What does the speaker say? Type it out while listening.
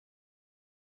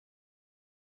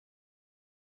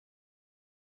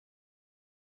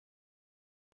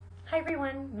Hi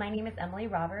everyone, my name is Emily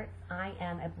Roberts. I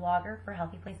am a blogger for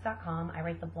HealthyPlace.com. I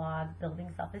write the blog Building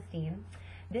Self-Esteem.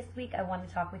 This week I want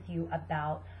to talk with you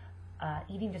about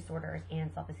eating disorders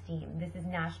and self-esteem. This is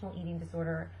National Eating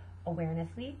Disorder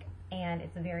Awareness Week, and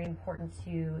it's very important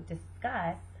to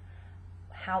discuss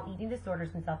how eating disorders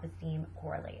and self-esteem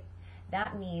correlate.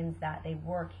 That means that they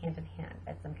work hand in hand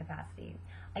at some capacity.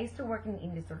 I used to work in an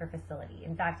eating disorder facility.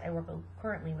 In fact, I work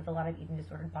currently with a lot of eating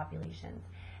disordered populations.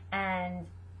 And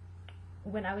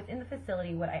when I was in the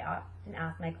facility, what I often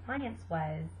asked my clients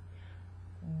was,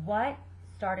 what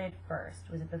started first?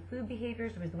 Was it the food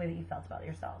behaviors or was it the way that you felt about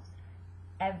yourselves?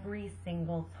 Every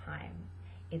single time,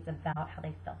 it's about how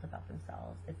they felt about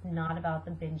themselves. It's not about the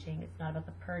binging, it's not about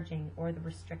the purging or the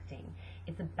restricting.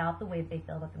 It's about the way they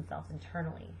feel about themselves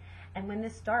internally. And when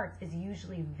this starts is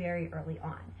usually very early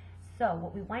on. So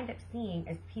what we wind up seeing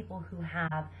is people who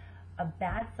have a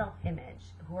bad self-image,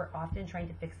 who are often trying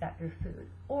to fix that through food,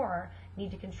 or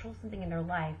need to control something in their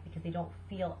life because they don't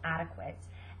feel adequate,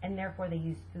 and therefore they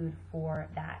use food for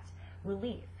that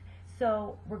relief.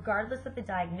 So regardless of the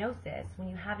diagnosis, when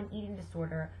you have an eating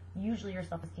disorder, usually your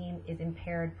self-esteem is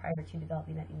impaired prior to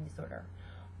developing that eating disorder.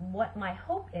 What my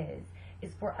hope is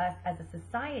for us as a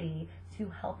society to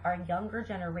help our younger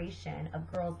generation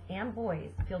of girls and boys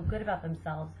feel good about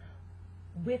themselves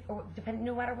with or depending,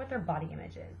 no matter what their body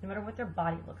image is, no matter what their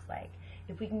body looks like.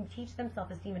 If we can teach them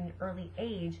self-esteem at an early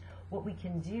age, what we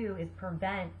can do is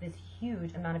prevent this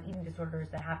huge amount of eating disorders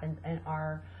that happens in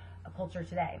our culture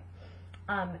today.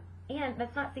 And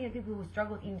that's not saying that people who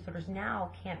struggle with eating disorders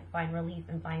now can't find relief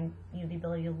and find the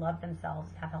ability to love themselves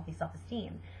and have healthy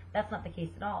self-esteem. That's not the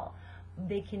case at all.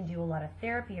 They can do a lot of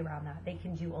therapy around that. They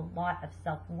can do a lot of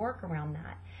self-work around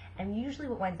that. And usually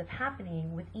what winds up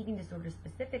happening with eating disorders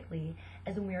specifically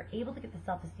is when we are able to get the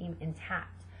self-esteem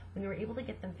intact, when we're able to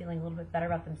get them feeling a little bit better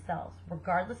about themselves,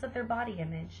 regardless of their body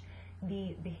image,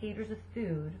 the behaviors with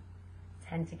food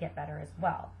tend to get better as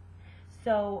well.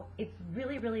 So it's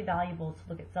really, really valuable to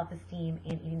look at self-esteem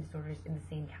and eating disorders in the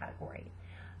same category.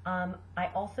 I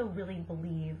also really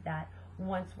believe that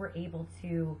once we're able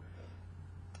to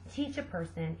teach a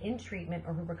person in treatment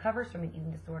or who recovers from an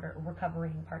eating disorder, or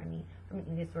recovering, from an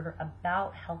eating disorder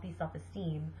about healthy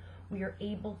self-esteem, we are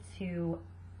able to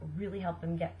really help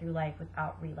them get through life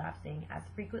without relapsing as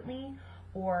frequently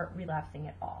or relapsing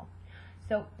at all.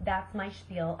 So that's my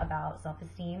spiel about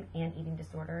self-esteem and eating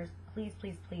disorders. Please,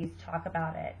 please, please talk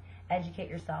about it. Educate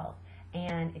yourself.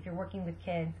 And if you're working with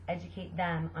kids, educate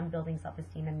them on building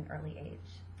self-esteem at an early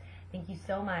age. Thank you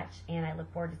so much, and I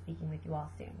look forward to speaking with you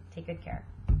all soon. Take good care.